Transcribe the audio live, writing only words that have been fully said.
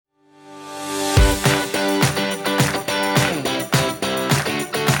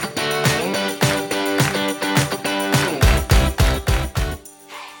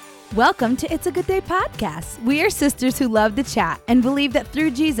Welcome to It's a Good Day podcast. We are sisters who love to chat and believe that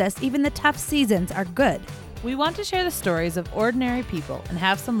through Jesus, even the tough seasons are good. We want to share the stories of ordinary people and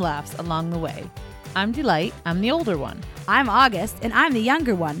have some laughs along the way. I'm Delight. I'm the older one. I'm August, and I'm the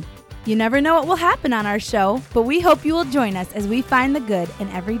younger one. You never know what will happen on our show, but we hope you will join us as we find the good in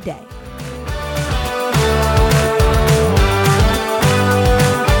every day.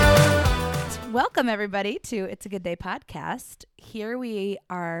 Welcome, everybody, to It's a Good Day podcast. Here we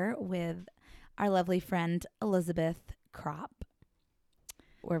are with our lovely friend, Elizabeth Kropp.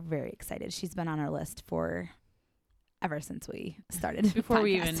 We're very excited. She's been on our list for ever since we started Before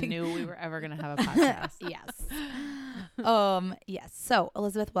we even knew we were ever going to have a podcast. Yes. So,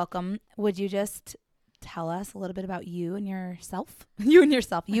 Elizabeth, welcome. Would you just tell us a little bit about you and yourself? You and your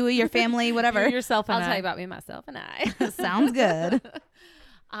family, whatever. You, yourself, and I'll tell you about me, myself, and I. Sounds good.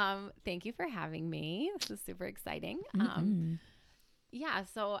 Thank you for having me. This is super exciting.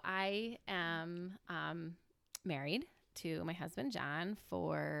 So I am married to my husband, John,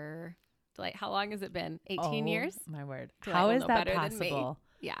 for, like, how long has it been? 18 years? My word. Delight How will is know that better than possible?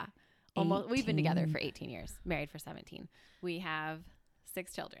 me. Yeah. Almost. We've been together for 18 years, married for 17. We have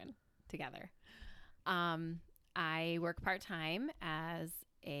 6 children together. I work part-time as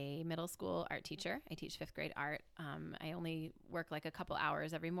a middle school art teacher. I teach 5th grade art. I only work like a couple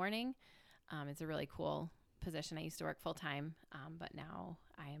hours every morning. It's a really cool position. I used to work full-time, but now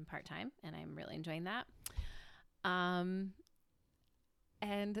I am part-time and I'm really enjoying that. And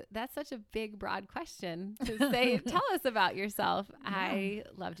that's such a big, broad question to say. Tell us about yourself. Yeah. I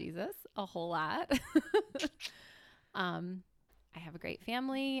love Jesus a whole lot. I have a great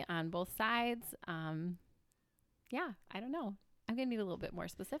family on both sides. I don't know. I'm going to need a little bit more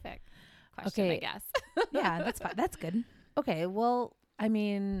specific question, I guess. Yeah, that's fine. That's good. Okay. Well, I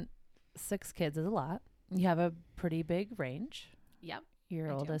mean, 6 kids is a lot. You have a pretty big range. Yep.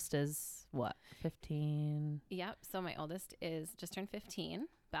 Your oldest is what, 15? Yep. So my oldest is just turned 15,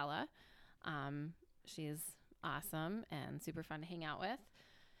 Bella. She's awesome and super fun to hang out with.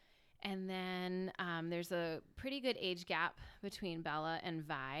 And then there's a pretty good age gap between Bella and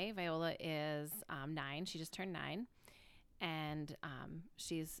Vi. Viola is 9. She just turned 9. And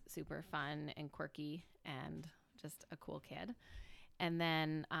she's super fun and quirky and just a cool kid. And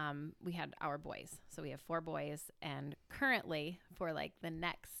then we had our boys. So we have 4 boys. And currently, for like the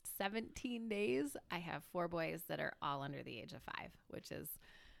next 17 days, I have 4 boys that are all under the age of 5, which is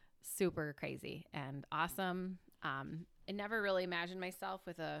super crazy and awesome. I never really imagined myself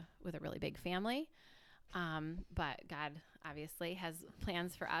with a really big family. But God obviously has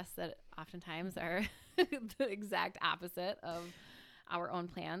plans for us that oftentimes are the exact opposite of our own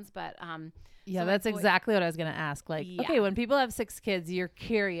plans. But that's exactly what I was going to ask. Like, okay, when people have 6 kids, you're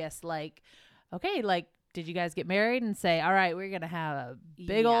curious, like, okay, like, did you guys get married and say, all right, we're going to have a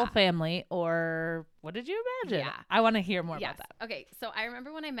big old family, or what did you imagine? Yeah. I want to hear more about that. Okay. So I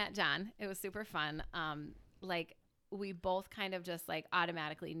remember when I met John, it was super fun. Like, we both kind of just like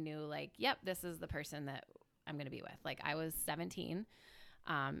automatically knew, like, yep, this is the person that I'm going to be with. Like, I was 17,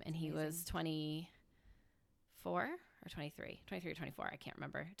 and he was 24 or 23 or 24. I can't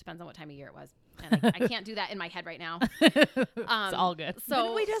remember. It depends on what time of year it was. And I can't do that in my head right now. It's all good. So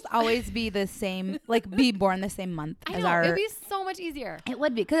wouldn't we just always be the same, like be born the same month as our? It'd be so much easier. It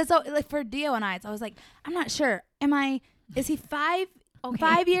would be, because it's so, like, for Dio and I, it's always like, I'm not sure. Is he 5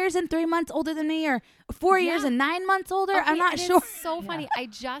 years and 3 months older than me, or 4 years and 9 months older? Okay, I'm not sure. It's so funny. I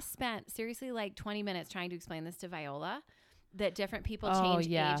just spent seriously like 20 minutes trying to explain this to Viola, that different people change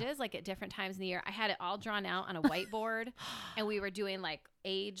ages, like at different times in the year. I had it all drawn out on a whiteboard, and we were doing like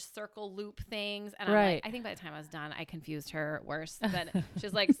age circle loop things. And I'm like, I think by the time I was done, I confused her worse. But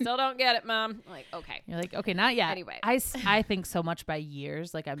she's like, still don't get it, Mom. I'm like, okay. You're like, okay, not yet. Anyway. I think so much by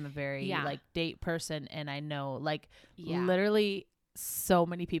years. Like, I'm a very like date person, and I know like literally so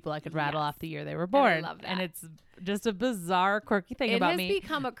many people I could rattle off the year they were born. And I love that. And it's just a bizarre, quirky thing about me. It has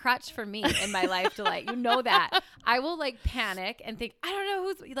become a crutch for me in my life to, like, that. I will like panic and think, I don't know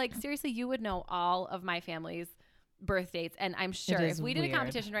who's, like, seriously, you would know all of my family's birth dates. And I'm sure if we did a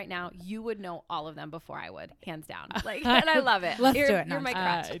competition right now, you would know all of them before I would, hands down. Like, and I love it. Let's do it. You're my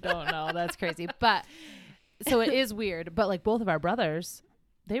crutch. I don't know. That's crazy. But so it is weird. But like both of our brothers,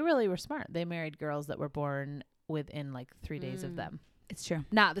 they really were smart. They married girls that were born within like 3 days of them. It's true.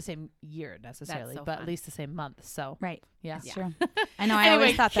 Not the same year necessarily, so but fun. At least the same month. So right. Yeah. That's true. I know. I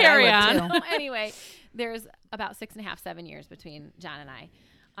always thought that I would too. Anyway, there's about 6.5, 7 years between John and I.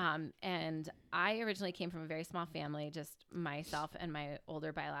 And I originally came from a very small family, just myself and my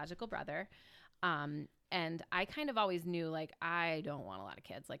older biological brother. And I kind of always knew, like, I don't want a lot of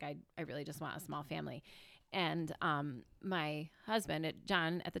kids. Like, I really just want a small family. And my husband,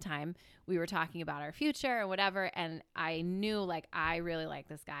 John, at the time, we were talking about our future and whatever. And I knew, like, I really like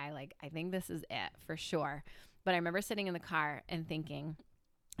this guy. Like, I think this is it for sure. But I remember sitting in the car and thinking,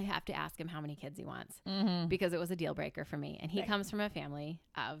 I have to ask him how many kids he wants because it was a deal breaker for me. And he comes from a family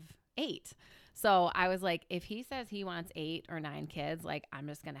of 8. So I was like, if he says he wants 8 or 9 kids, like, I'm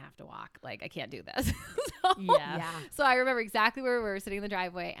just going to have to walk. Like, I can't do this. So I remember exactly where we were sitting in the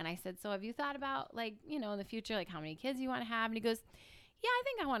driveway. And I said, so have you thought about, like, you know, in the future, like, how many kids you want to have? And he goes, yeah, I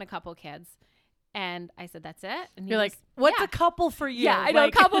think I want a couple kids. And I said, that's it? And you're like, what's a couple for you? Yeah, I know.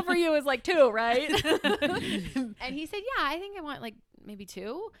 A couple for you is like 2, right? And he said, yeah, I think I want like maybe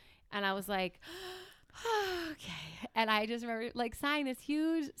 2. And I was like, okay. And I just remember like sighing this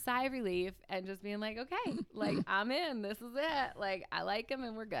huge sigh of relief and just being like, okay, like I'm in. This is it. Like I like him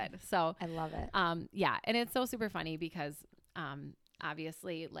and we're good. So I love it. Yeah. And it's so super funny because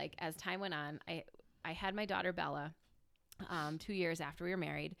obviously like as time went on, I had my daughter Bella 2 years after we were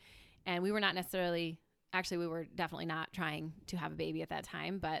married. And we were not necessarily, actually, we were definitely not trying to have a baby at that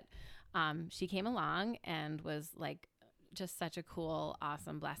time. But she came along and was like just such a cool,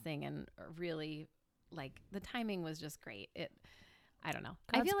 awesome blessing. And really, like, the timing was just great. I don't know.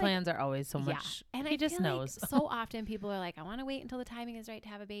 God's I feel plans are always so much. And he just knows. Like so often people are like, I want to wait until the timing is right to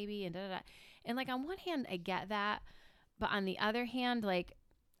have a baby and da-da-da. And like, on one hand, I get that. But on the other hand, like,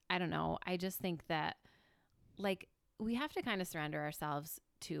 I don't know. I just think that, like, we have to kind of surrender ourselves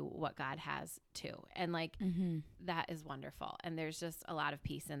to what God has too. And like, that is wonderful. And there's just a lot of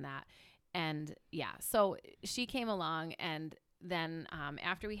peace in that. And yeah, so she came along and then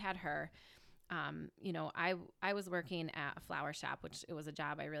after we had her, you know, I was working at a flower shop, which it was a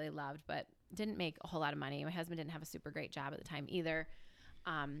job I really loved, but didn't make a whole lot of money. My husband didn't have a super great job at the time either.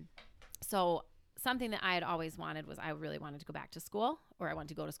 So something that I had always wanted was I really wanted to go back to school, or I wanted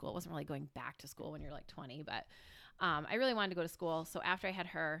to go to school. It wasn't really going back to school when you're like 20, but I really wanted to go to school. So after I had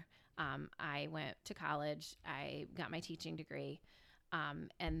her, I went to college. I got my teaching degree,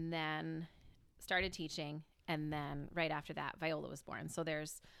 and then started teaching. And then right after that, Viola was born. So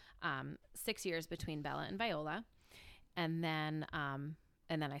there's 6 years between Bella and Viola. And then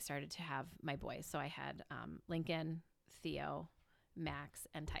I started to have my boys. So I had Lincoln, Theo, Max,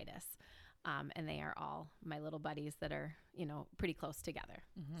 and Titus. And they are all my little buddies that are, you know, pretty close together.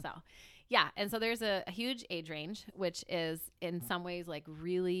 So, yeah. And so there's a huge age range, which is in some ways like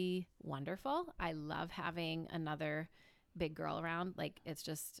really wonderful. I love having another big girl around. Like it's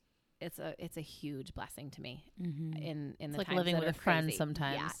just, it's a huge blessing to me in the like times living that with a are friend crazy.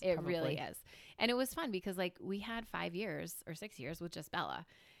 sometimes. Yeah, it really is. And it was fun because like we had 5 years or 6 years with just Bella.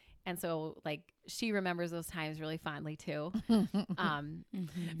 And so, like, she remembers those times really fondly, too.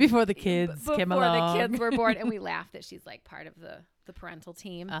 Before the kids came along. Before the kids were born. And we laughed that she's, like, part of the parental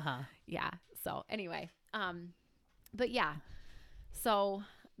team. Yeah. So, anyway. But, yeah. So,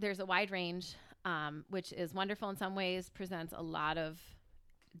 there's a wide range, which is wonderful in some ways, presents a lot of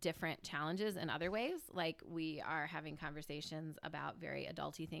different challenges in other ways. Like, we are having conversations about very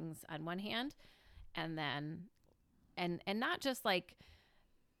adulty things on one hand. And then, and not just, like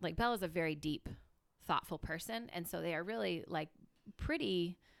Bella's a very deep, thoughtful person. And so they are really like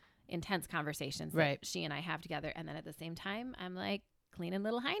pretty intense conversations that she and I have together. And then at the same time, I'm like cleaning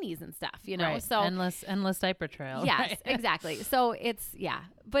little heinies and stuff, you know? Right. So endless diaper trail. Yes, exactly. So it's, yeah,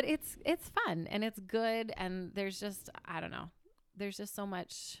 but it's fun and it's good. And there's just, I don't know, there's so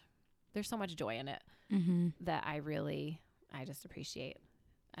much joy in it that I just appreciate.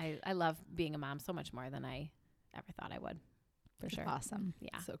 I love being a mom so much more than I ever thought I would. For sure. Awesome.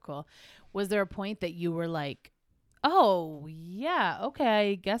 Yeah. So cool. Was there a point that you were like, oh, yeah,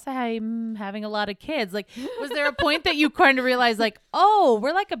 okay, I guess I'm having a lot of kids? Like, was there a point that you kind of realized, like, oh,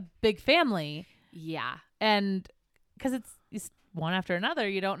 we're like a big family? Yeah. And because it's one after another,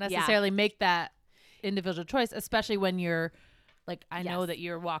 you don't necessarily make that individual choice, especially when you're like, I know that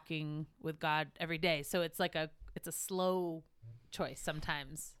you're walking with God every day. So it's like it's a slow choice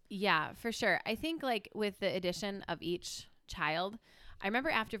sometimes. Yeah, for sure. I think like with the addition of each child, I remember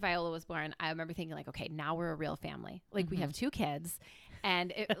after Viola was born, I remember thinking like, okay, now we're a real family. Like we have 2 kids,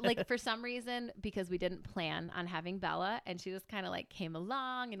 and it, like for some reason, because we didn't plan on having Bella, and she just kind of like came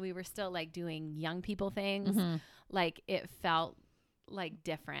along, and we were still like doing young people things. Like it felt like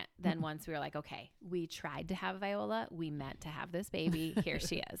different than once we were like, okay, we tried to have Viola, we meant to have this baby, here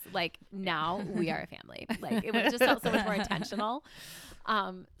she is. Like now we are a family. Like it just felt so much more intentional.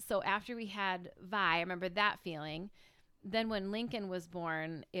 So after we had Vi, I remember that feeling. Then when Lincoln was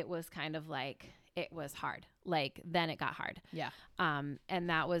born, it was kind of like, it was hard. Like then it got hard. Yeah. And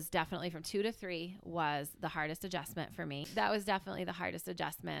that was definitely from 2 to 3 was the hardest adjustment for me. That was definitely the hardest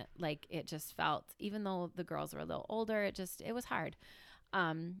adjustment. Like it just felt, even though the girls were a little older, it was hard.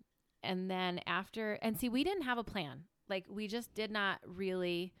 And then after, and see, we didn't have a plan. Like we just did not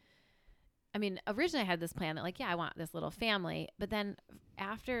really, I mean, originally I had this plan that like, yeah, I want this little family. But then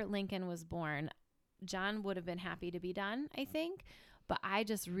after Lincoln was born, John would have been happy to be done, I think. But I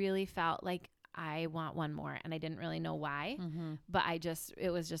just really felt like I want one more, and I didn't really know why. But it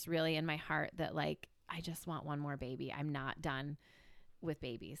was just really in my heart that like, I just want one more baby. I'm not done with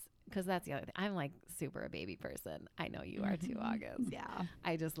babies. Because that's the other thing. I'm like super a baby person. I know you are too, August. Yeah.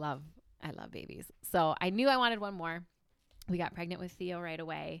 I love babies. So I knew I wanted one more. We got pregnant with Theo right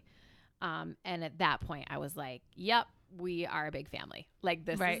away. And at that point I was like, yep, we are a big family. Like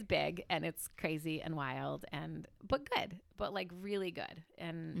this is big and it's crazy and wild but good, but like really good.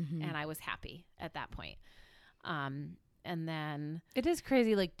 And I was happy at that point. And then it is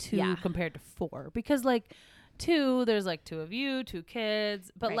crazy. Like 2 compared to 4, because like 2, there's like 2 of you, 2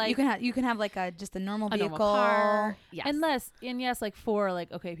 kids, but like you can have like just a normal vehicle, normal car. Yes. And yes, like 4,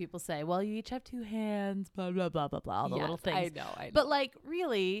 like, okay, people say, well, you each have 2 hands, blah, blah, blah, blah, blah, all the little things. I know. But like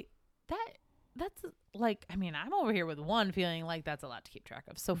really that's like, I mean, I'm over here with 1 feeling like that's a lot to keep track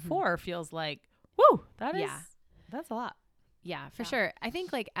of. So 4 feels like, whoo, that's a lot. Yeah, for sure. I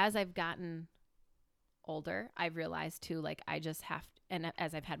think like as I've gotten older, I've realized too, like I just have, and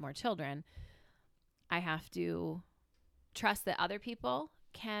as I've had more children, I have to trust that other people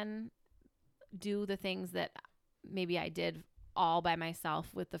can do the things that maybe I did all by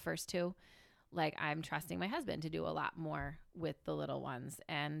myself with the first 2. Like I'm trusting my husband to do a lot more with the little ones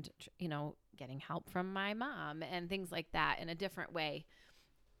and, getting help from my mom and things like that in a different way.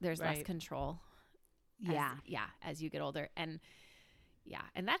 There's less control. As you get older. And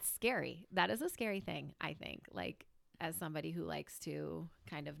that's scary. That is a scary thing, I think, like as somebody who likes to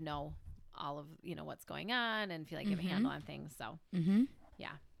kind of know all of, what's going on and feel like you have a handle on things. So,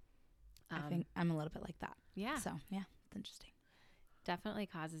 I think I'm a little bit like that. Yeah. So, yeah, it's interesting. Definitely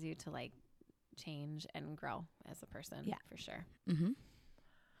causes you to like change and grow as a person. Yeah, for sure.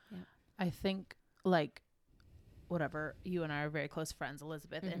 Yeah. I think like whatever, you and I are very close friends,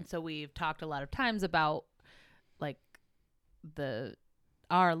 Elizabeth. And so we've talked a lot of times about like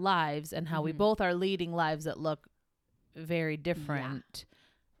our lives and how we both are leading lives that look very different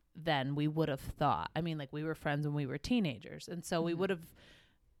than we would have thought. I mean, like we were friends when we were teenagers. And so we would have,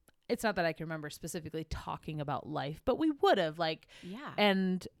 it's not that I can remember specifically talking about life, but we would have like,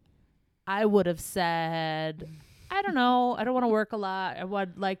 and I would have said, I don't know, I don't want to work a lot. I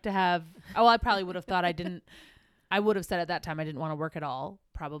would like to have, I probably would have thought I would have said at that time I didn't want to work at all,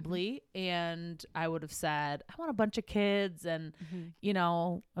 probably. And I would have said, I want a bunch of kids and,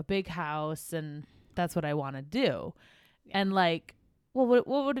 a big house, and that's what I want to do. Yeah. And like, well,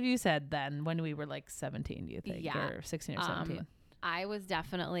 what would have you said then when we were like 17, do you think? Yeah. Or 16 or 17? I was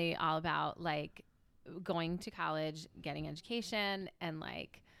definitely all about like going to college, getting education, and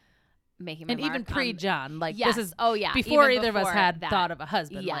like making my mark. And even pre-John, like this is before either of us had thought of a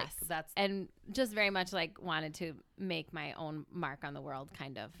husband. Yes. Like that's, and just very much like wanted to make my own mark on the world,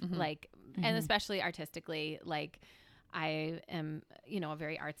 kind of like, and especially artistically, like I am, a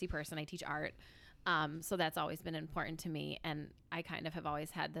very artsy person. I teach art. So that's always been important to me. And I kind of have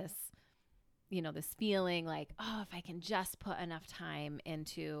always had this, this feeling like, oh, if I can just put enough time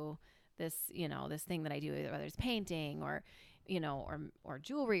into this, this thing that I do, whether it's painting or, or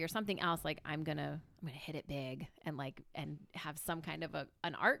jewelry or something else, like I'm going to hit it big and like, and have some kind of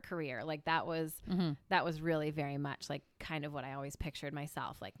an art career. Like that was really very much like kind of what I always pictured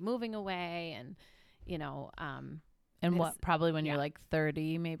myself, like moving away and, and what, probably when you're like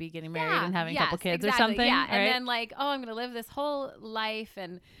 30, maybe getting married and having a couple kids or something. Yeah. Right? And then like, oh, I'm going to live this whole life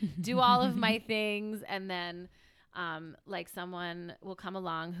and do all of my things. And then like someone will come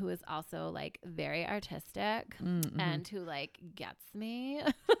along who is also like very artistic and who like gets me.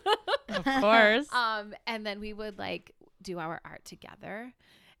 Of course. And then we would like do our art together.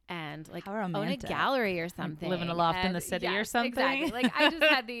 And like own a gallery or something. Like live in a loft in the city or something. Exactly. Like I just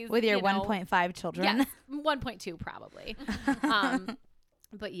had these with your 1.5 children. Yes, 1.2 probably.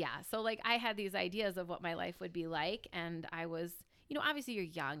 But yeah, so like I had these ideas of what my life would be like, and I was, obviously you're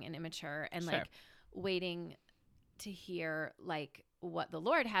young and immature and like waiting to hear like what the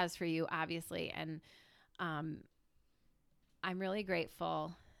Lord has for you, obviously. And I'm really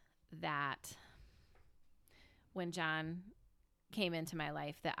grateful that when John came into my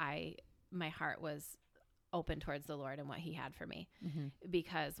life that my heart was open towards the Lord and what he had for me.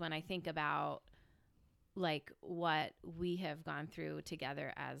 Because when I think about like what we have gone through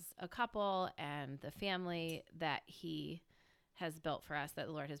together as a couple and the family that he has built for us, that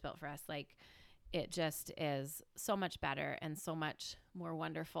the Lord has built for us, like it just is so much better and so much more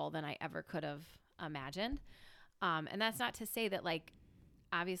wonderful than I ever could have imagined. And that's not to say that, like,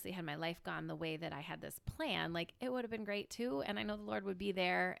 obviously had my life gone the way that I had this plan, like it would have been great too. And I know the Lord would be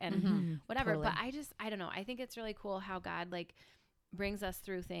there and whatever, Totally. but I don't know. I think it's really cool how God like brings us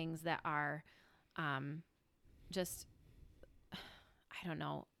through things that are, just, I don't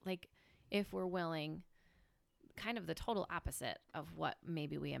know, like if we're willing, kind of the total opposite of what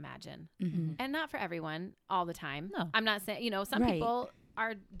maybe we imagine. And not for everyone all the time. No. I'm not saying, some Right. people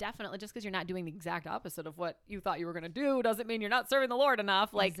are definitely, just because you're not doing the exact opposite of what you thought you were going to do doesn't mean you're not serving the Lord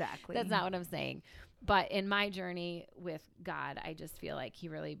enough. Like, exactly. that's not what I'm saying. But in my journey with God, I just feel like he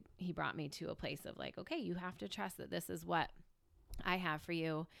brought me to a place of like, okay, you have to trust that this is what I have for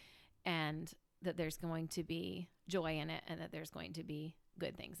you, and that there's going to be joy in it, and that there's going to be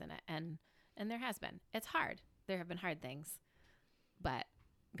good things in it. And there has been. It's hard. There have been hard things, but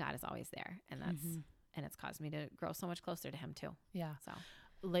God is always there. And that's, and it's caused me to grow so much closer to him too. Yeah. So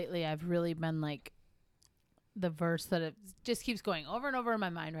Lately, I've really been like, the verse that it just keeps going over and over in my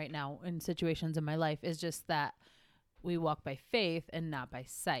mind right now in situations in my life is just that we walk by faith and not by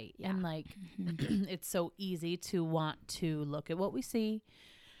sight. Yeah. And like, it's so easy to want to look at what we see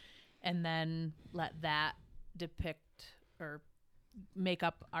and then let that depict or make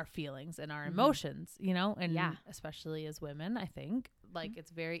up our feelings and our emotions, and especially as women, I think like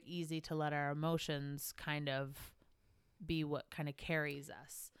it's very easy to let our emotions kind of be what kind of carries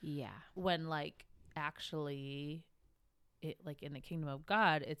us. Yeah. When like actually it, like in the kingdom of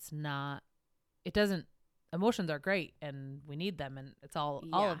God, emotions are great and we need them and it's all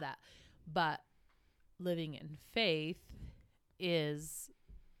of that. But living in faith is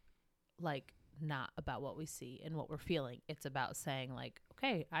like not about what we see and what we're feeling. It's about saying like,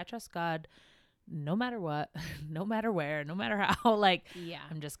 okay, I trust God no matter what, no matter where, no matter how, like,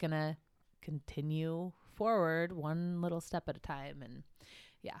 I'm just going to continue forward one little step at a time. And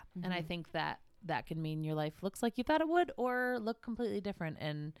and I think that can mean your life looks like you thought it would or look completely different.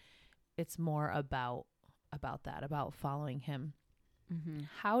 And it's more about that, about following him.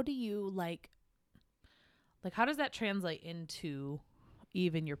 How do you like how does that translate into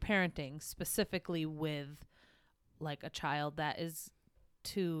even your parenting, specifically with like a child that is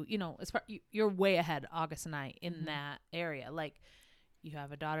you're way ahead, August and I, in that area. Like you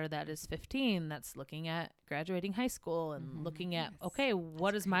have a daughter that is 15 that's looking at graduating high school and looking at, okay,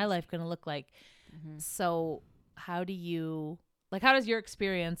 what is my life going to look like? So how does your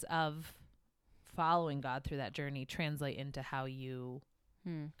experience of following God through that journey translate into how you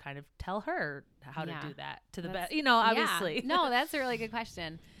kind of tell her how to do that to the best, obviously. No, that's a really good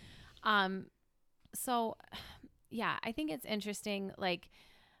question. So I think it's interesting. Like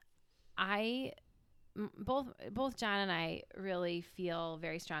both John and I really feel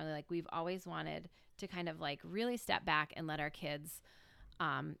very strongly like we've always wanted to kind of like really step back and let our kids,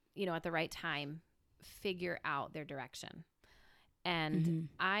 at the right time figure out their direction. And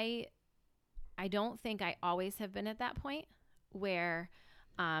I don't think I always have been at that point where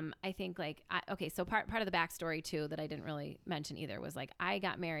I think like, so part of the backstory too that I didn't really mention either was like John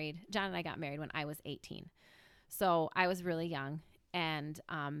and I got married when I was 18. So I was really young. And,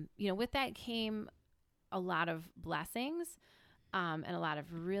 with that came a lot of blessings and a lot of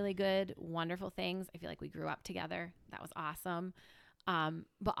really good, wonderful things. I feel like we grew up together. That was awesome.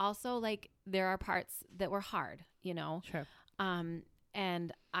 But also like there are parts that were hard, Sure.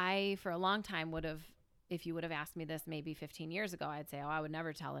 And I, for a long time if you would have asked me this maybe 15 years ago, I'd say, I would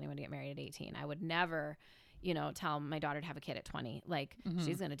never tell anyone to get married at 18. I would never, tell my daughter to have a kid at 20. Like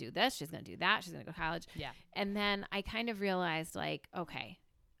she's going to do this, she's going to do that, she's going to go to college. Yeah. And then I kind of realized like, okay,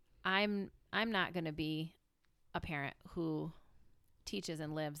 I'm not going to be a parent who teaches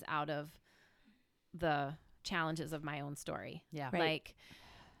and lives out of the challenges of my own story. Yeah. Right. Like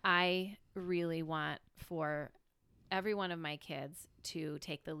I really want for every one of my kids to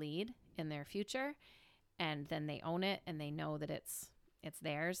take the lead in their future, and then they own it and they know that it's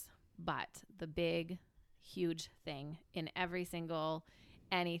theirs. But the big, huge thing in every single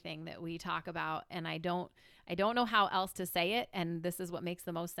anything that we talk about, and I don't know how else to say it, and this is what makes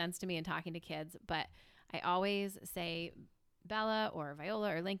the most sense to me in talking to kids, but I always say, Bella or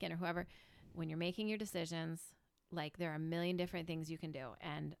Viola or Lincoln or whoever, when you're making your decisions, like there are a million different things you can do,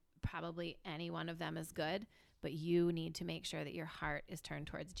 and probably any one of them is good, but you need to make sure that your heart is turned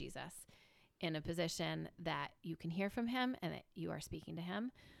towards Jesus in a position that you can hear from him and that you are speaking to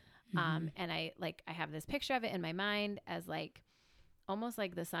him. And I have this picture of it in my mind as like, almost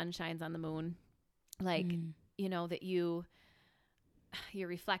like the sun shines on the moon like, you know, that you're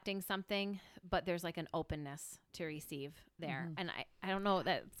reflecting something, but there's like an openness to receive there. And I don't know,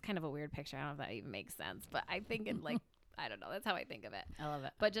 that's kind of a weird picture. I don't know if that even makes sense, but I think it like, I don't know. That's how I think of it. I love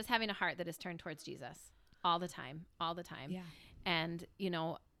it. But just having a heart that is turned towards Jesus all the time. Yeah. And, you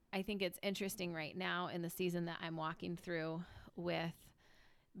know, I think it's interesting right now in the season that I'm walking through with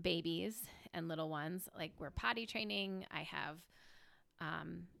babies and little ones. Like, we're potty training. I have,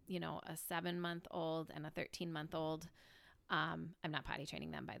 you know, a 7-month-old and a 13-month-old. I'm not potty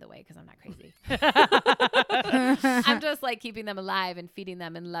training them, by the way, because I'm not crazy. I'm just like keeping them alive and feeding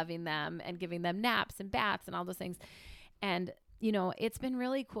them and loving them and giving them naps and baths and all those things. And, you know, it's been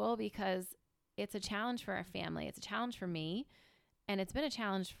really cool because it's a challenge for our family. It's a challenge for me. And it's been a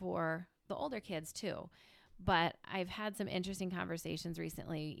challenge for the older kids too. But I've had some interesting conversations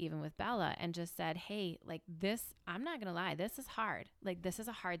recently, even with Bella, and just said, hey, like this, I'm not going to lie, this is hard. Like, this is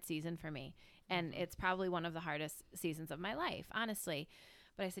a hard season for me. And it's probably one of the hardest seasons of my life, honestly.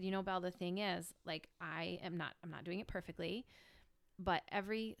 But I said, you know, Belle, the thing is, like, I'm not doing it perfectly. But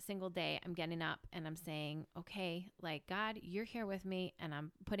every single day I'm getting up and I'm saying, okay, like, God, you're here with me, and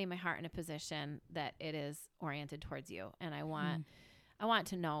I'm putting my heart in a position that it is oriented towards you. And I want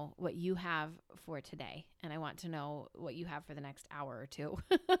to know what you have for today. And I want to know what you have for the next hour or two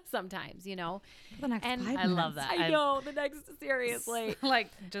sometimes, you know. For the next 5 minutes. I love that. I know, the next, seriously. like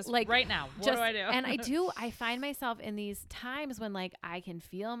right now, what do I do? And I find myself in these times when, like, I can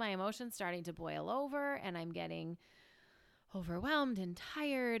feel my emotions starting to boil over and I'm getting overwhelmed and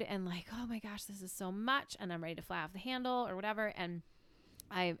tired and like, oh my gosh, this is so much. And I'm ready to fly off the handle or whatever. And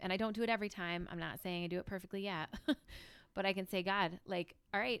I don't do it every time. I'm not saying I do it perfectly yet, but I can say, God, like,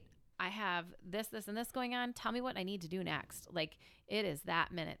 all right, I have this, and this going on. Tell me what I need to do next. Like, it is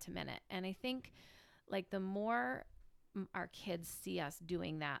that minute to minute. And I think, like, the more our kids see us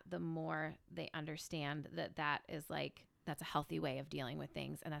doing that, the more they understand that is like, that's a healthy way of dealing with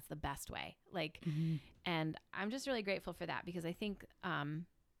things. And that's the best way. Like, and I'm just really grateful for that, because I think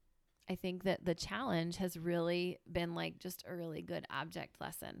that the challenge has really been like just a really good object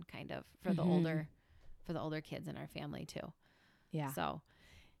lesson kind of for the older kids in our family too. Yeah. So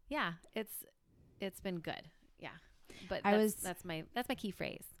yeah, it's been good. Yeah. But that's my key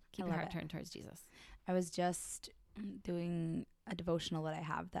phrase. Keep your heart turned towards Jesus. I was just doing a devotional that I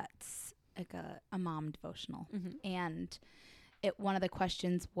have that's like a mom devotional. And one of the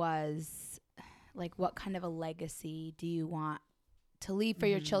questions was like, what kind of a legacy do you want to leave for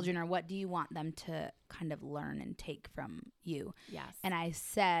your children, or what do you want them to kind of learn and take from you? Yes. And I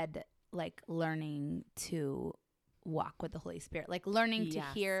said, like, learning to walk with the Holy Spirit, like learning to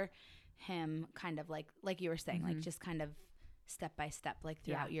hear him kind of like you were saying, like just kind of step by step, like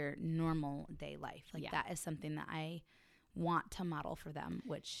throughout your normal day life. Like that is something that I want to model for them,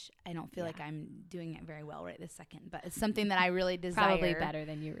 which I don't feel like I'm doing it very well right this second, but it's something that I really desire. Probably better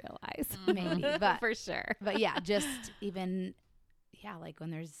than you realize. Maybe, but for sure. But yeah, just even, like when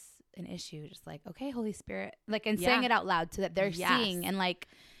there's an issue, just like, okay, Holy Spirit, like, and saying it out loud so that they're seeing and like,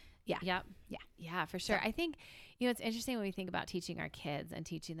 Yeah, for sure. So, I think, you know, it's interesting when we think about teaching our kids and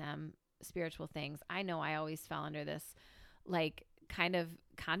teaching them spiritual things. I know I always fell under this like kind of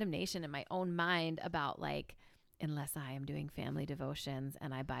condemnation in my own mind about like, unless I am doing family devotions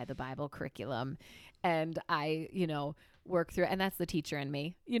and I buy the Bible curriculum and I, you know, work through, and that's the teacher in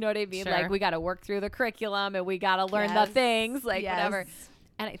me, you know what I mean? Sure. Like, we got to work through the curriculum and we got to learn the things, like whatever.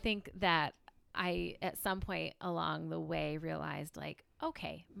 And I think that I, at some point along the way, realized like,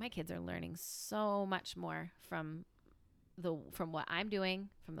 okay, my kids are learning so much more from what I'm doing,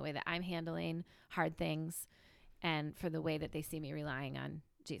 from the way that I'm handling hard things, and for the way that they see me relying on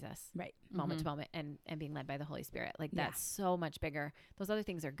Jesus, right, moment to moment, and being led by the Holy Spirit. Like, that's so much bigger. Those other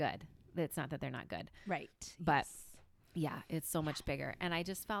things are good. It's not that they're not good, right? But it's so much bigger. And I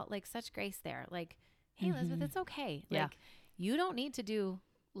just felt like such grace there. Like, hey, Elizabeth, it's okay. Like, you don't need to do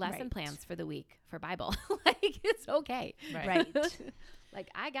lesson plans for the week for Bible. Like, it's okay, right? Like,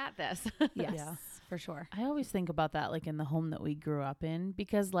 I got this. Yes, for sure. I always think about that, like in the home that we grew up in,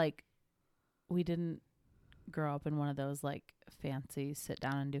 because like we didn't grow up in one of those like fancy sit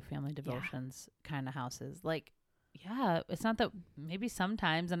down and do family devotions kind of houses. Like, it's not that, maybe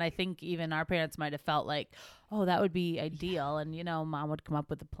sometimes, and I think even our parents might have felt like, oh, that would be ideal, and you know, mom would come up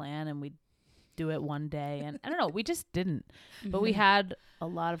with a plan and we'd do it one day, and I don't know, we just didn't. But we had a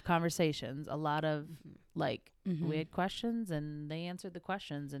lot of conversations, a lot of like we had questions and they answered the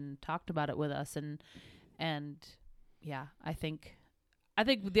questions and talked about it with us, and I think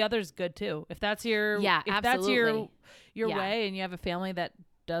the other's good too. If that's your that's your way, and you have a family that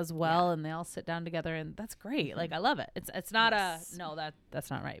does well and they all sit down together, and that's great. Like, I love it. It's not that's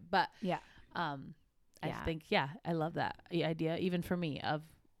not right. But I think, I love that idea, even for me, of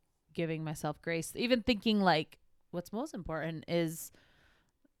giving myself grace. Even thinking like what's most important is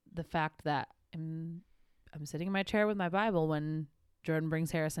the fact that I'm sitting in my chair with my Bible when Jordan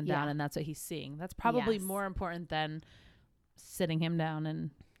brings Harrison down, and that's what he's seeing. That's probably more important than sitting him down.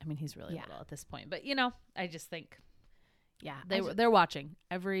 And I mean, he's really little at this point, but I just think, they're watching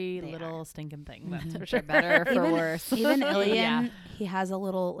every little stinking thing. That's for sure. Better for worse. Even Ilian, he has a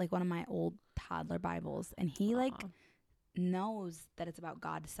little, like one of my old toddler Bibles, and he like knows that it's about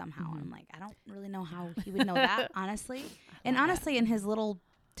God somehow. And I'm like, I don't really know how he would know that, honestly. And honestly, in his little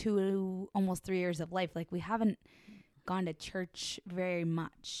 2 almost 3 years of life, like we haven't gone to church very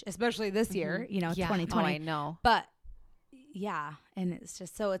much, especially this year, 2020. Oh, I know. But and it's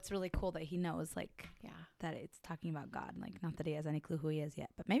just, so it's really cool that he knows like that it's talking about God. Like, not that he has any clue who he is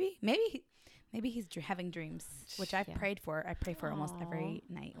yet, but maybe he's having dreams, which I've prayed for. I pray for almost every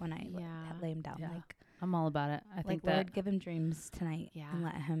night when I lay him down. Like, I'm all about it. I think that Lord, give him dreams tonight and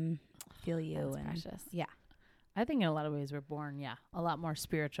let him feel you. That's precious. Yeah. I think in a lot of ways we're born, a lot more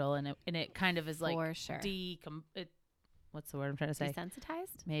spiritual, and it kind of is like for sure. What's the word I'm trying to say?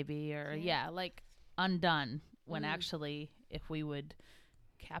 Desensitized? Maybe, or like undone, when actually if we would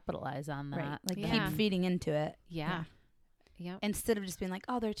capitalize on that. Like keep feeding into it. Yeah. Instead of just being like,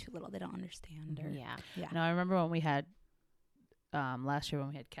 oh, they're too little, they don't understand. Or No, I remember when we had last year when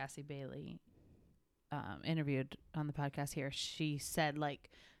we had Cassie Bailey interviewed on the podcast here, she said like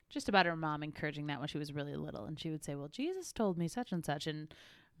just about her mom encouraging that when she was really little, and she would say, well, Jesus told me such and such, and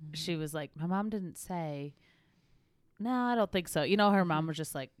she was like, my mom didn't say, no, I don't think so. Her mom was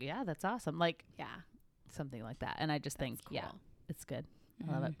just like, yeah, that's awesome, like something like that. And I just think cool. it's good.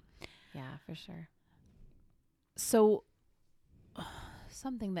 I love it. Yeah, for sure. So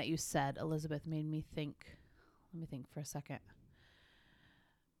something that you said, Elizabeth, made me think. Let me think for a second.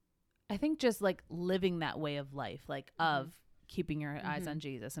 I think just like living that way of life, like of keeping your eyes on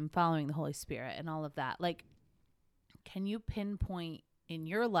Jesus and following the Holy Spirit and all of that. Like, can you pinpoint in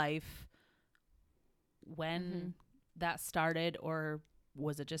your life when that started, or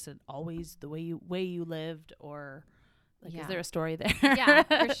was it just always the way you lived, or like is there a story there? Yeah,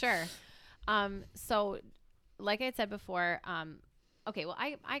 for sure. So like I had said before, okay, well,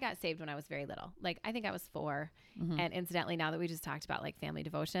 I got saved when I was very little. Like, I think I was 4. And incidentally, now that we just talked about like family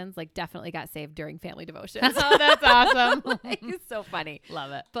devotions, like definitely got saved during family devotions. Oh, that's awesome. Like, it's so funny.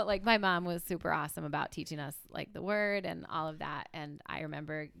 Love it. But like my mom was super awesome about teaching us like the word and all of that. And I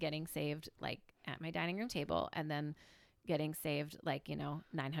remember getting saved like at my dining room table, and then getting saved like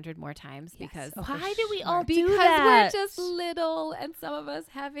 900 more times because why do we all do we're that? just little, and some of us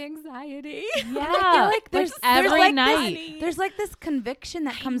have anxiety. I feel like there's every like night there's like this conviction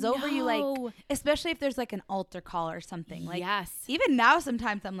that comes over you, like especially if there's like an altar call or something. Like even now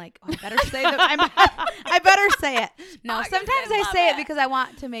sometimes I'm like, oh, I better say that. I better say it. No, sometimes I say it because I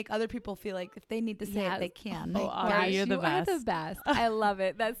want to make other people feel like if they need to say it, they can. You're the best. Are the best. I love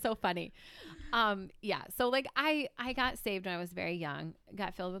it. That's so funny. So like I got saved when I was very young,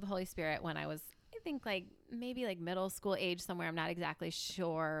 got filled with the Holy Spirit when I was, I think like maybe like middle school age somewhere. I'm not exactly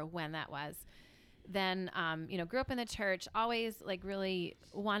sure when that was. Then, grew up in the church, always like really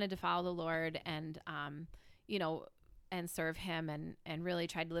wanted to follow the Lord and, and serve him and really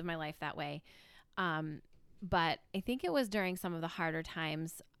tried to live my life that way. But I think it was during some of the harder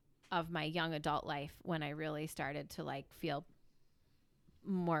times of my young adult life when I really started to like feel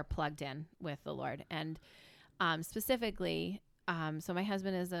more plugged in with the Lord. And specifically, so my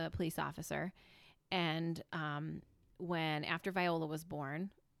husband is a police officer, and when after Viola was born,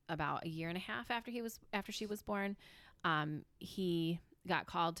 about a year and a half after she was born, he got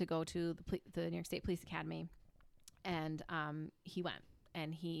called to go to the New York State Police Academy, and he went,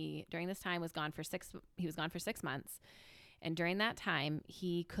 and he during this time was gone for 6 months, and during that time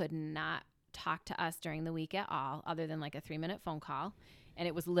he could not talk to us during the week at all, other than like a 3-minute phone call. And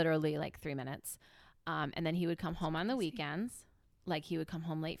it was literally like 3 minutes. And then he would come home on the weekends. Like he would come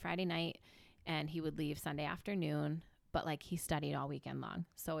home late Friday night and he would leave Sunday afternoon. But like he studied all weekend long.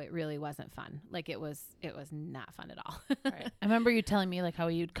 So it really wasn't fun. Like it was not fun at all. Right. I remember you telling me like how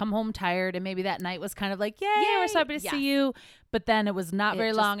you'd come home tired and maybe that night was kind of like, yay, we're so happy to see you. But then it was not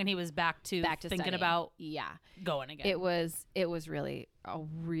very long and he was back to thinking studying. About going again. It was really a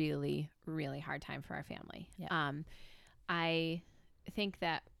really, really hard time for our family. Yeah. I think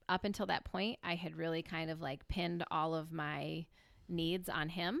that up until that point, I had really kind of like pinned all of my needs on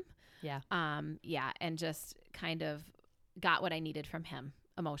him. Yeah. And just kind of got what I needed from him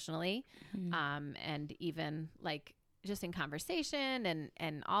emotionally. And even like just in conversation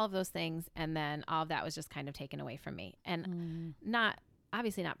and all of those things. And then all of that was just kind of taken away from me. And not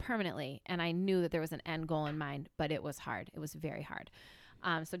obviously not permanently. And I knew that there was an end goal in mind, but it was hard. It was very hard.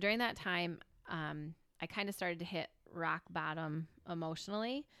 So during that time, I kind of started to hit rock bottom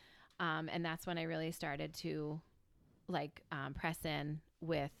emotionally. And that's when I really started to like press in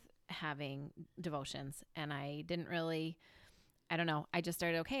with having devotions. And I didn't really, I don't know. I just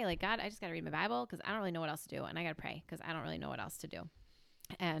started, okay, like God, I just got to read my Bible because I don't really know what else to do. And I got to pray because I don't really know what else to do.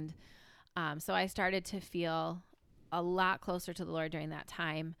 And so I started to feel a lot closer to the Lord during that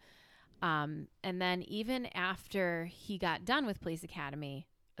time. And then even after he got done with Police Academy,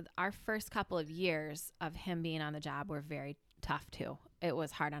 our first couple of years of him being on the job were very tough too. It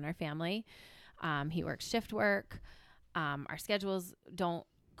was hard on our family. He works shift work. Our schedules don't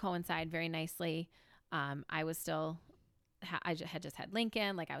coincide very nicely. I was still, I had just had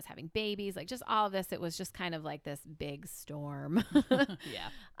Lincoln, like I was having babies, like just all of this. It was just kind of like this big storm. Yeah.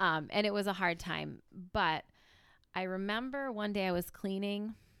 And it was a hard time, but I remember one day I was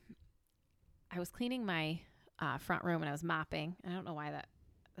cleaning my front room and I was mopping. I don't know why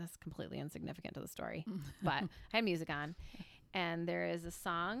that's completely insignificant to the story, but I had music on and there is a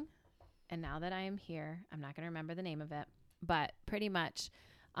song. And now that I am here, I'm not going to remember the name of it, but pretty much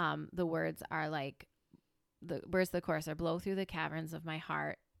the words are like, the words of the chorus are blow through the caverns of my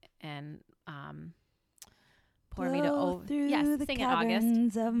heart and pour me to over. Yes, sing it,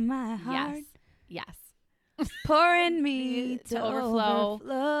 August. Of my heart. Yes. Pouring me to overflow.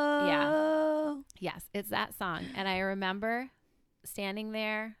 Yeah. Yes, it's that song. And I remember standing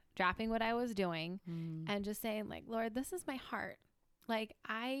there, dropping what I was doing and just saying like, Lord, this is my heart. Like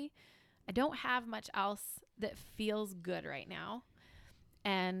I don't have much else that feels good right now.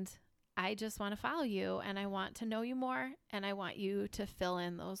 And I just want to follow you and I want to know you more and I want you to fill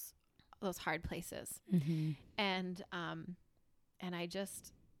in those hard places. Mm-hmm. And I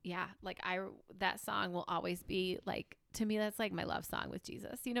just, like that song will always be like, to me, that's like my love song with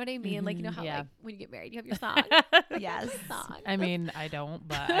Jesus. You know what I mean? Mm-hmm. Like, you know how like when you get married, you have your song. Yes. Song. I mean, I don't,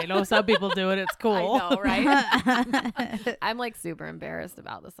 but I know some people do it. It's cool. I know, right? I'm like super embarrassed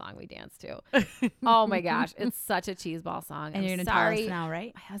about the song we danced to. Oh my gosh. It's such a cheeseball song. And you're going to tell us now,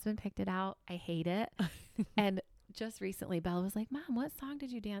 right? My husband picked it out. I hate it. And just recently, Bella was like, Mom, what song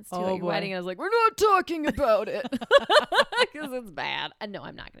did you dance to at your wedding? And I was like, we're not talking about it because it's bad. No,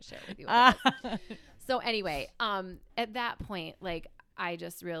 I'm not going to share it with you. So anyway, at that point, like I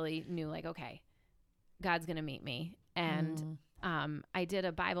just really knew like, okay, God's going to meet me. And I did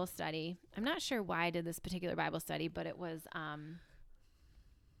a Bible study. I'm not sure why I did this particular Bible study, but it was, I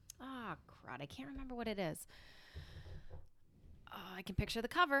can't remember what it is. Oh, I can picture the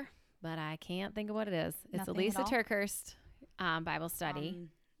cover, but I can't think of what it is. It's Nothing Elisa at all? Turkhurst Bible study.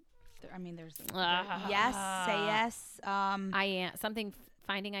 There's yes, say yes. I am something.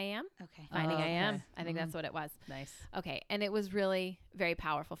 Finding I Am. Okay. Finding I Am. Okay. I think that's what it was. Nice. Okay. And it was really very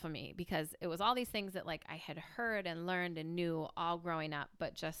powerful for me because it was all these things that like I had heard and learned and knew all growing up,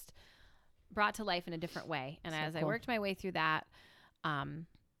 but just brought to life in a different way. And as I worked my way through that, I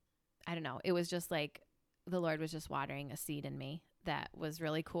don't know, it was just like the Lord was just watering a seed in me that was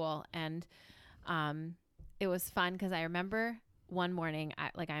really cool. And it was fun because I remember one morning,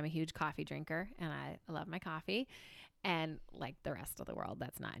 I'm a huge coffee drinker and I love my coffee. And like the rest of the world,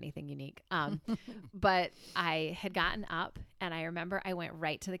 that's not anything unique. But I had gotten up and I remember I went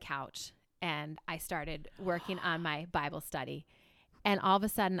right to the couch and I started working on my Bible study. And all of a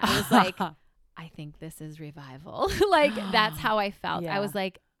sudden I was like, I think this is revival. Like that's how I felt. Yeah. I was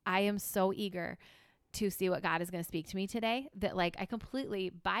like, I am so eager to see what God is going to speak to me today that like I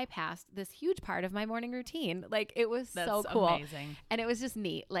completely bypassed this huge part of my morning routine. Like it was so cool. Amazing. And it was just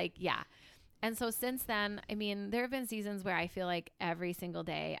neat. Like, yeah. And so since then, I mean, there have been seasons where I feel like every single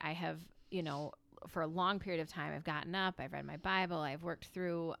day I have, for a long period of time, I've gotten up, I've read my Bible, I've worked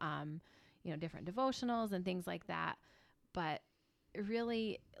through, different devotionals and things like that. But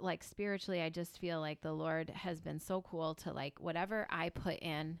really, like spiritually, I just feel like the Lord has been so cool to like whatever I put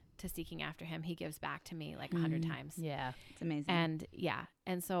in to seeking after him, he gives back to me like 100 times. Yeah. It's amazing. And yeah.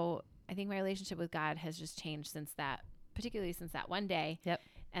 And so I think my relationship with God has just changed since that, particularly since that one day. Yep.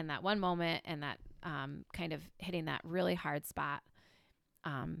 And that one moment and that kind of hitting that really hard spot.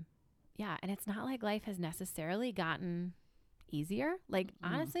 Yeah. And it's not like life has necessarily gotten easier. Like,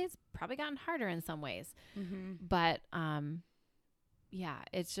 honestly, it's probably gotten harder in some ways. Mm-hmm. But yeah,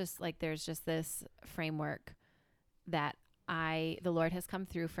 it's just like there's just this framework that the Lord has come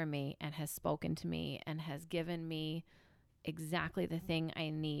through for me and has spoken to me and has given me exactly the thing I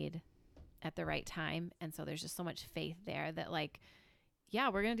need at the right time. And so there's just so much faith there that like, yeah,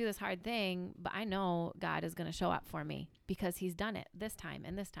 we're going to do this hard thing, but I know God is going to show up for me because he's done it this time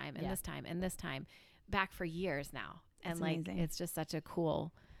and this time and this time and this time back for years now. And That's like, amazing. it's just such a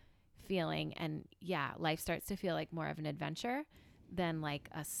cool feeling. And yeah, life starts to feel like more of an adventure than like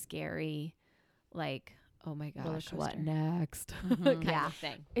a scary, like, oh my gosh, what next? kind of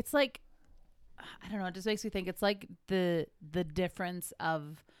thing. It's like, I don't know. It just makes me think it's like the difference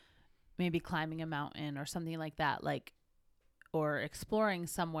of maybe climbing a mountain or something like that, like, or exploring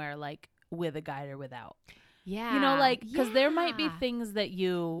somewhere like with a guide or without. Yeah. You know, like, because there might be things that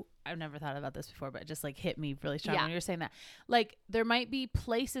I've never thought about this before, but it just like hit me really strong when you were saying that. Like, there might be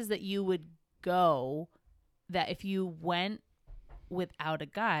places that you would go that if you went without a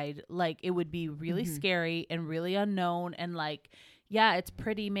guide, like, it would be really scary and really unknown. And like, yeah, it's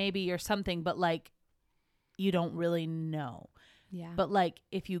pretty maybe or something, but like, you don't really know. Yeah. But like,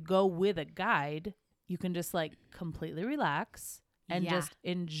 if you go with a guide, you can just like completely relax and just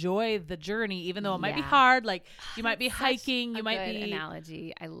enjoy the journey, even though it might be hard. Like, you might be hiking, you might be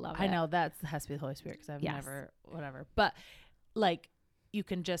analogy. I love it. I know that has to be the Holy Spirit, because I've never whatever. But like, you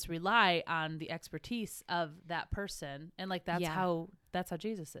can just rely on the expertise of that person, and like that's how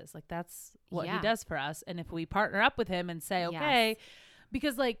Jesus is. Like, that's what he does for us. And if we partner up with him and say, okay,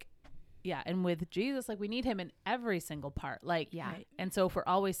 because like, and with Jesus, like, we need him in every single part. Like, and so if we're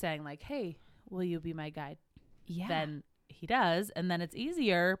always saying like, hey, will you be my guide? Then he does, and then it's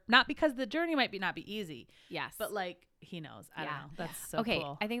easier, not because the journey might not be easy, but like, he knows. I don't know. That's so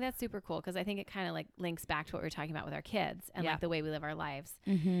cool. I think that's super cool, because I think it kind of like links back to what we were talking about with our kids and like the way we live our lives,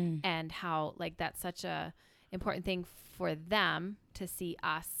 and how like that's such a important thing for them to see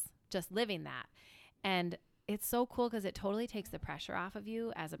us just living that. And it's so cool because it totally takes the pressure off of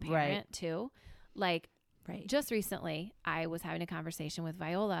you as a parent too. Like, just recently I was having a conversation with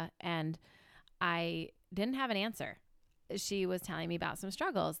Viola, and I didn't have an answer. She was telling me about some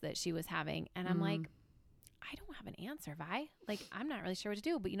struggles that she was having. And I'm like, I don't have an answer, Vi. Like, I'm not really sure what to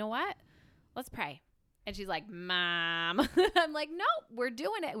do, but you know what? Let's pray. And she's like, Mom. I'm like, no, we're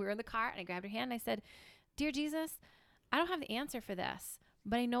doing it. We were in the car, and I grabbed her hand and I said, Dear Jesus, I don't have the answer for this,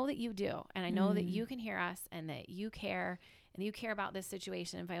 but I know that you do. And I know that you can hear us, and that you care, and you care about this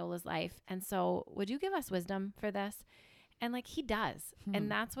situation in Viola's life. And so would you give us wisdom for this? And like, he does.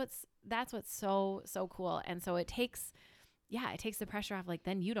 And that's what's so, so cool. And so it takes the pressure off. Like,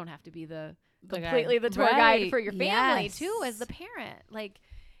 then you don't have to be the completely the tour guide for your family too, as the parent. Like,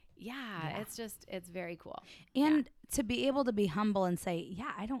 it's very cool. And to be able to be humble and say,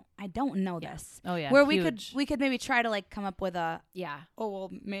 I don't know this. Oh yeah. Where we could maybe try to like come up with a, oh,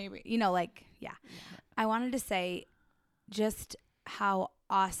 well, maybe, like, I wanted to say just how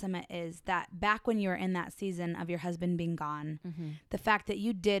awesome it is that back when you were in that season of your husband being gone, the fact that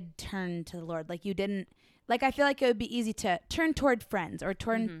you did turn to the Lord, like you didn't, like, I feel like it would be easy to turn toward friends or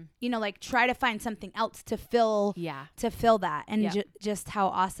turn, like try to find something else to fill that. And just how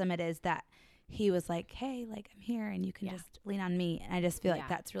awesome it is that he was like, hey, like, I'm here and you can just lean on me. And I just feel like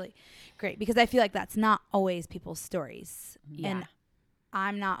that's really great, because I feel like that's not always people's stories. And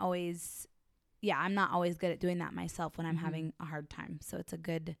I'm not always good at doing that myself when I'm having a hard time. So it's a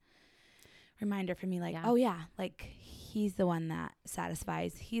good reminder for me, like, oh yeah, like, he's the one that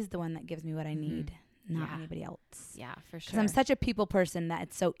satisfies. He's the one that gives me what I need, not anybody else. Yeah, for sure. Because I'm such a people person that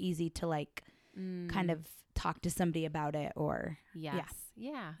it's so easy to like kind of talk to somebody about it, or Yeah,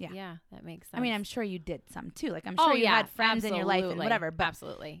 that makes sense. I mean, I'm sure you did some too. Like, I'm sure you had friends in your life and whatever. But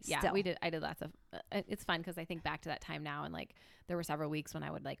absolutely, yeah, still. I did lots of. It's fun because I think back to that time now, and like there were several weeks when I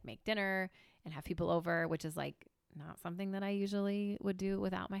would like make dinner and have people over, which is like not something that I usually would do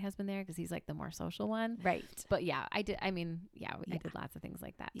without my husband there, because he's like the more social one. Right. But yeah, I did. I mean, I did lots of things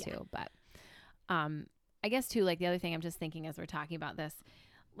like that too. But I guess too, like the other thing I'm just thinking as we're talking about this,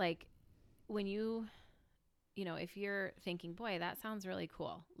 like when you know, if you're thinking, boy, that sounds really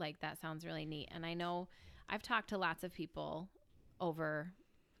cool. Like, that sounds really neat. And I know I've talked to lots of people over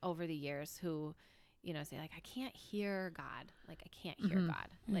the years who, say like, I can't hear God. Like, I can't hear God.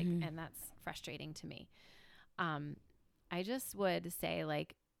 Like, and that's frustrating to me. I just would say,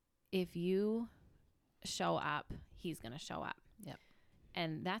 like, if you show up, he's going to show up. Yep.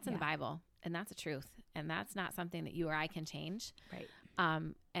 And that's in the Bible, and that's a truth. And that's not something that you or I can change. Right.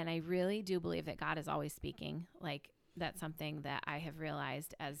 And I really do believe that God is always speaking. Like, that's something that I have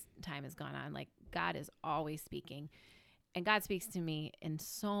realized as time has gone on. Like, God is always speaking, and God speaks to me in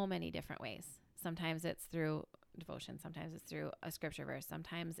so many different ways. Sometimes it's through devotion. Sometimes it's through a scripture verse.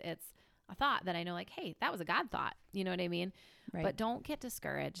 Sometimes it's a thought that I know, like, hey, that was a God thought. You know what I mean? Right. But don't get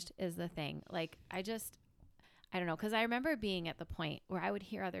discouraged is the thing. Like, I don't know. 'Cause I remember being at the point where I would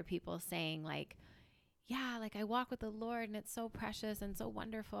hear other people saying like, yeah, like I walk with the Lord and it's so precious and so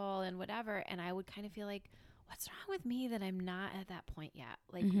wonderful and whatever. And I would kind of feel like, what's wrong with me that I'm not at that point yet?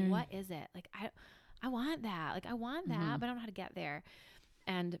 Like, what is it? Like, I want that. Like, I want that, but I don't know how to get there.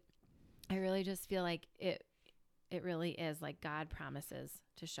 And I really just feel like it really is like God promises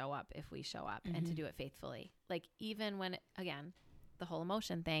to show up if we show up and to do it faithfully. Like, even when, again, the whole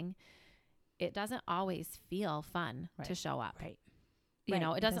emotion thing, it doesn't always feel fun to show up. Right. You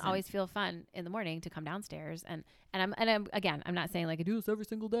know, it doesn't always feel fun in the morning to come downstairs. And I'm again, I'm not saying like I do this every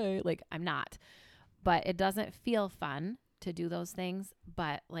single day. Like, I'm not, but it doesn't feel fun to do those things.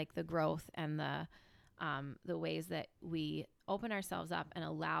 But like the growth and the ways that we open ourselves up and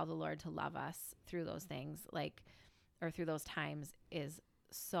allow the Lord to love us through those things, like, or through those times, is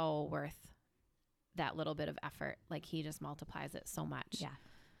so worth that little bit of effort. Like, he just multiplies it so much. Yeah.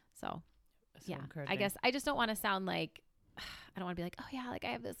 So I guess I just don't want to sound like, I don't want to be like, oh yeah, like I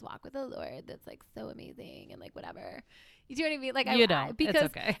have this walk with the Lord that's like so amazing and like whatever. You do what I mean? Like, you don't, because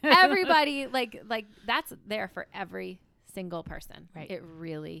it's okay. everybody like that's there for every single person. Right. It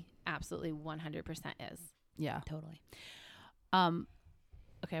really absolutely 100% is. Yeah, Totally.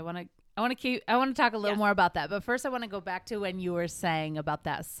 Okay. I want to talk a little more about that, but first I want to go back to when you were saying about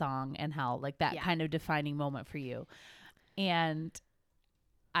that song and how like that kind of defining moment for you. And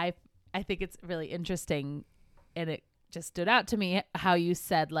I think it's really interesting, and it just stood out to me how you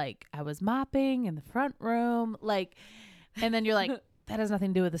said like I was mopping in the front room, like, and then you're like that has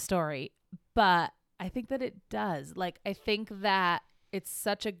nothing to do with the story, but I think that it does. Like, I think that it's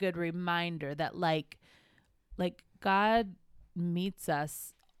such a good reminder that like God meets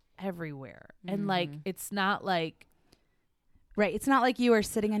us everywhere, and like it's not like It's not like you are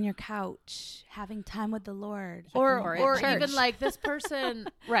sitting on your couch having time with the Lord, or even like this person,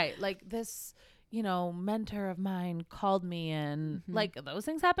 right? Like this, you know, mentor of mine called me in. Like, those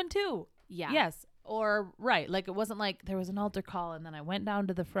things happen too. Yeah. Yes. Or like it wasn't like there was an altar call and then I went down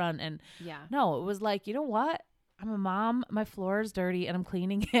to the front and no, it was like, you know what? I'm a mom, my floor is dirty and I'm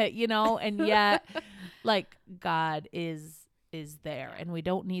cleaning it, you know, and yet like God is there, and we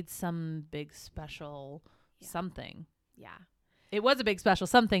don't need some big special something. Yeah. It was a big special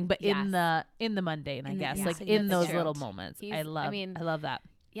something, but in the mundane, I guess, like in those little moments. I love that.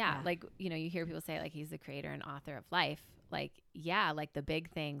 Yeah. Like, you know, you hear people say like he's the creator and author of life. Like, yeah, like the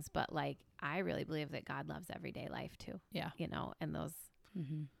big things, but like I really believe that God loves everyday life too. Yeah. You know, and those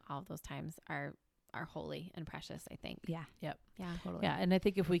all of those times are holy and precious, I think. Yeah. Yep. Yeah. Totally. Yeah. And I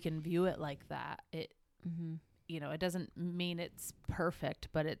think if we can view it like that, it you know, it doesn't mean it's perfect,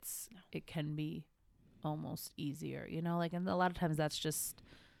 but it can be almost easier, you know, like, and a lot of times that's just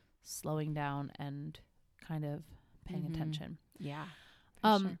slowing down and kind of paying attention. Yeah.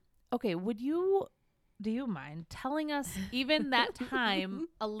 Sure. Okay. Do you mind telling us even that time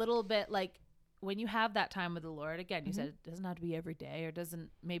a little bit, like when you have that time with the Lord, again, you said it doesn't have to be every day, or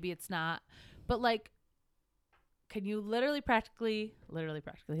maybe it's not, but like, can you literally practically,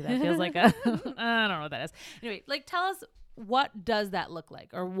 that feels like I don't know what that is. Anyway, like tell us, what does that look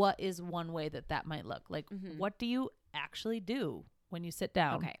like? Or what is one way that might look like? What do you actually do when you sit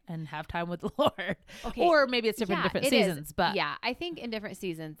down and have time with the Lord? Okay. Or maybe it's different seasons, but yeah, I think in different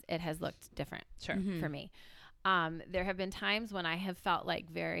seasons it has looked different for me. There have been times when I have felt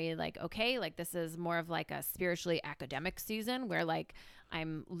like very like, okay, like this is more of like a spiritually academic season where like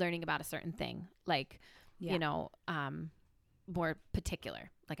I'm learning about a certain thing, like, you know, more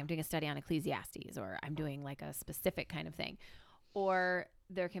particular, like I'm doing a study on Ecclesiastes, or I'm doing like a specific kind of thing. Or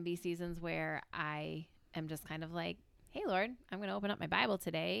there can be seasons where I am just kind of like, hey Lord, I'm going to open up my Bible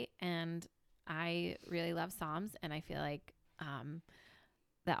today. And I really love Psalms. And I feel like,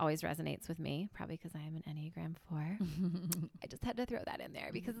 that always resonates with me, probably because I am an Enneagram 4. I just had to throw that in there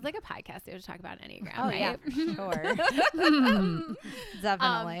because it's like a podcast there to talk about an Enneagram, right? Yeah, sure.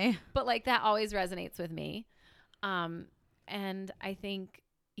 Definitely. But like that always resonates with me. And I think,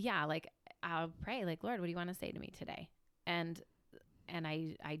 like I'll pray like, Lord, what do you want to say to me today? And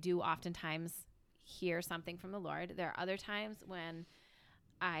I do oftentimes hear something from the Lord. There are other times when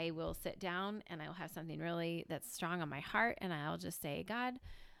I will sit down and I'll have something really that's strong on my heart, and I'll just say, God,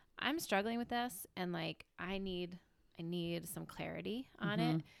 I'm struggling with this, and like I need some clarity on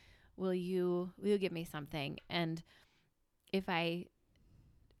it. Will you give me something? And if I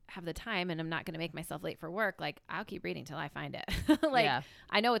have the time and I'm not going to make myself late for work, like I'll keep reading till I find it.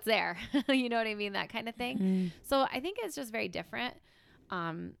 I know it's there. You know what I mean? That kind of thing. So I think it's just very different.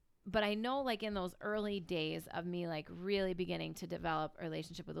 But I know like in those early days of me like really beginning to develop a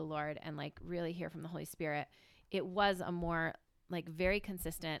relationship with the Lord and like really hear from the Holy Spirit, it was a more like very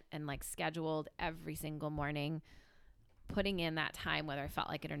consistent and like scheduled every single morning, putting in that time whether I felt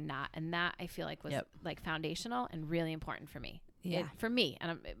like it or not. And that I feel like was like foundational and really important for me. For me,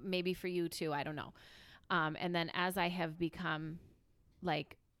 and maybe for you too, I don't know. And then as I have become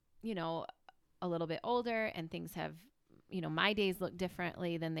like, you know, a little bit older and things have, my days look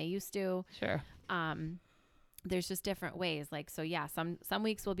differently than they used to. Sure. There's just different ways. Like, so yeah, some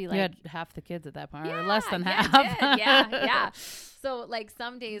weeks will be like, you had half the kids at that point, yeah, or less than half. Yeah. So like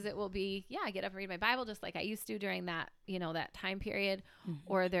some days it will be, I get up and read my Bible just like I used to during that, that time period.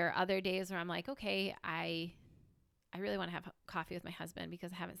 Or there are other days where I'm like, okay, I really want to have coffee with my husband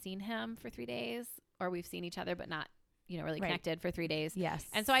because I haven't seen him for 3 days, or we've seen each other, but not, really connected for 3 days. Yes.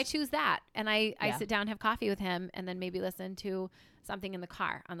 And so I choose that. And I sit down, have coffee with him, and then maybe listen to something in the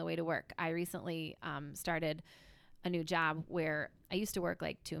car on the way to work. I recently started a new job where I used to work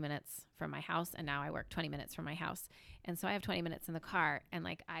like 2 minutes from my house, and now I work 20 minutes from my house. And so I have 20 minutes in the car, and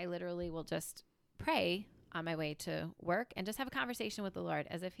like I literally will just pray on my way to work and just have a conversation with the Lord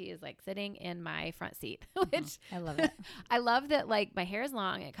as if he is like sitting in my front seat, which I love it. I love that like my hair is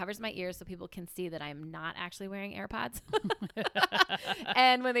long. It covers my ears so people can see that I'm not actually wearing AirPods.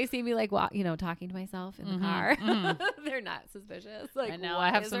 And when they see me like talking to myself in the car, they're not suspicious. Like, I know what I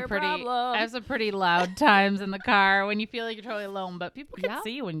have is some their pretty problem? I have some pretty loud times in the car when you feel like you're totally alone, but people can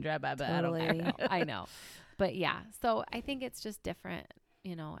see you when you drive by. But Totally. I don't care. I know. But yeah, so I think it's just different,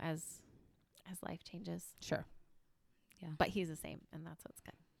 as life changes. Sure. Yeah. But he's the same, and that's what's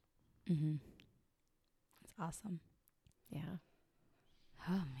good. Mm-hmm. That's awesome. Yeah.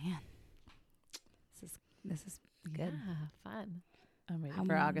 Oh man, this is good. Yeah, fun. I'm waiting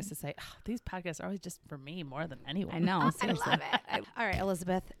for August to say, these podcasts are always just for me more than anyone. I know. Seriously. I love it. All right,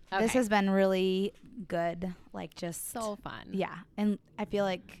 Elizabeth, Okay. this has been really good. Like just So fun. yeah, and I feel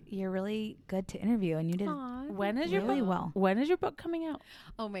like you're really good to interview, and you did Aw, When is really your book? well. When is your book coming out?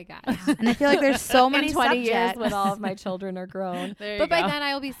 Oh my gosh. And I feel like there's so many in 20 years subjects. when all of my children are grown. There you But by go. then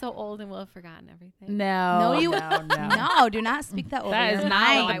I will be so old and will have forgotten everything. No, No, no, do not speak that over That your is not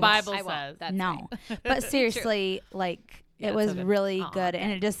mind. what the Bible I won't. says. That's No, right. but seriously, like Yeah, it it's was so good. really Aw, good,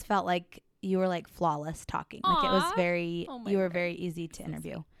 and okay. it just felt like you were like flawless talking. Like it was Aw. very, Oh my you were word. very easy to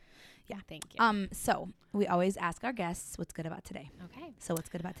interview. Yeah. Thank you. So we always ask our guests what's good about today. Okay. So what's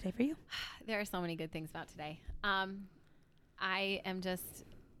good about today for you? There are so many good things about today. I am just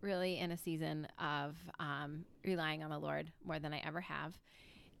really in a season of relying on the Lord more than I ever have.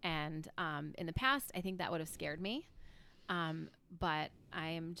 And in the past, I think that would have scared me. But I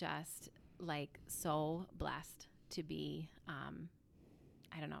am just like so blessed to be,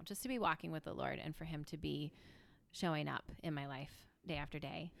 just to be walking with the Lord and for him to be showing up in my life day after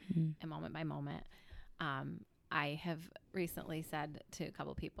day and moment by moment. I have recently said to a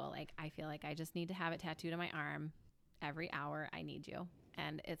couple people, like, I feel like I just need to have it tattooed on my arm every hour. I need you.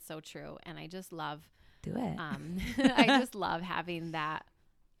 And it's so true. And I just love, Do it. I just love having that.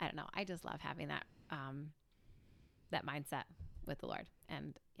 I don't know. I just love having that, that mindset with the Lord.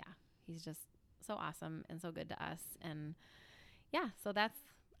 And yeah, he's just so awesome and so good to us. And yeah, so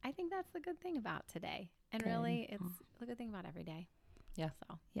I think that's the good thing about today. And Good. really it's the good thing about every day. Yeah.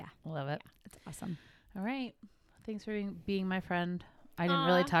 So Yeah, Love it. it's awesome. All right. Thanks for being my friend. I didn't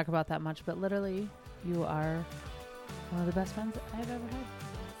really Aw. talk about that much, but literally, you are one of the best friends I've ever had.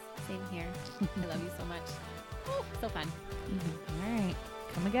 same here. I love you so much. Ooh, so fun. All right.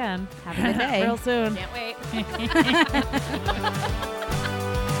 Come again. Have a good day. Real soon. Can't wait.